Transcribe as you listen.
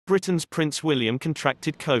Britain's Prince William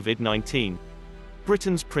contracted COVID-19.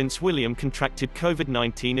 Britain's Prince William contracted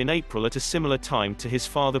COVID-19 in April at a similar time to his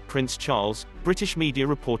father Prince Charles, British media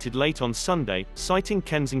reported late on Sunday, citing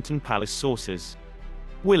Kensington Palace sources.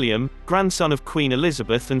 William, grandson of Queen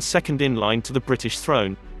Elizabeth and second in line to the British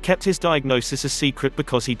throne, kept his diagnosis a secret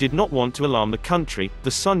because he did not want to alarm the country,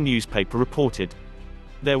 the Sun newspaper reported.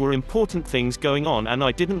 "There were important things going on and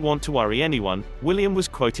I didn't want to worry anyone," William was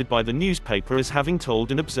quoted by the newspaper as having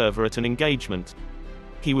told an observer at an engagement.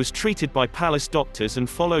 He was treated by palace doctors and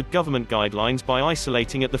followed government guidelines by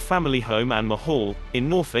isolating at the family home Anmer Hall, in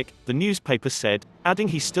Norfolk, the newspaper said, adding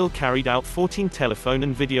he still carried out 14 telephone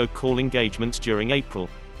and video call engagements during April.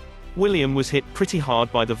 William was hit pretty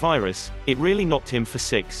hard by the virus, it really knocked him for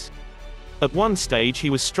 6. At one stage he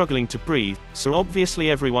was struggling to breathe, so obviously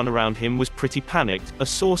everyone around him was pretty panicked, a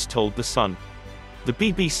source told The Sun. The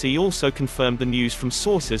BBC also confirmed the news from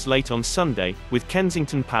sources late on Sunday, with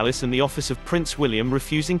Kensington Palace and the office of Prince William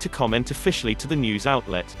refusing to comment officially to the news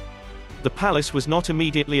outlet. The palace was not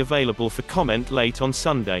immediately available for comment late on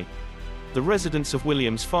Sunday. The residence of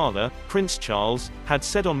William's father, Prince Charles, had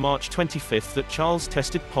said on March 25 that Charles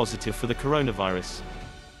tested positive for the coronavirus.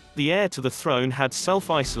 The heir to the throne had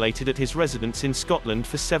self-isolated at his residence in Scotland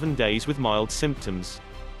for 7 days with mild symptoms.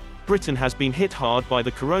 Britain has been hit hard by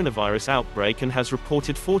the coronavirus outbreak and has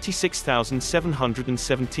reported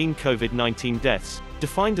 46,717 COVID-19 deaths,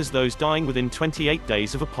 defined as those dying within 28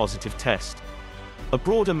 days of a positive test. A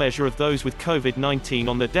broader measure of those with COVID-19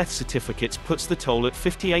 on their death certificates puts the toll at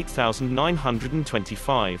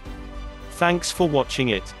 58,925. Thanks for watching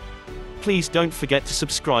it. Please don't forget to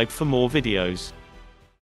subscribe for more videos.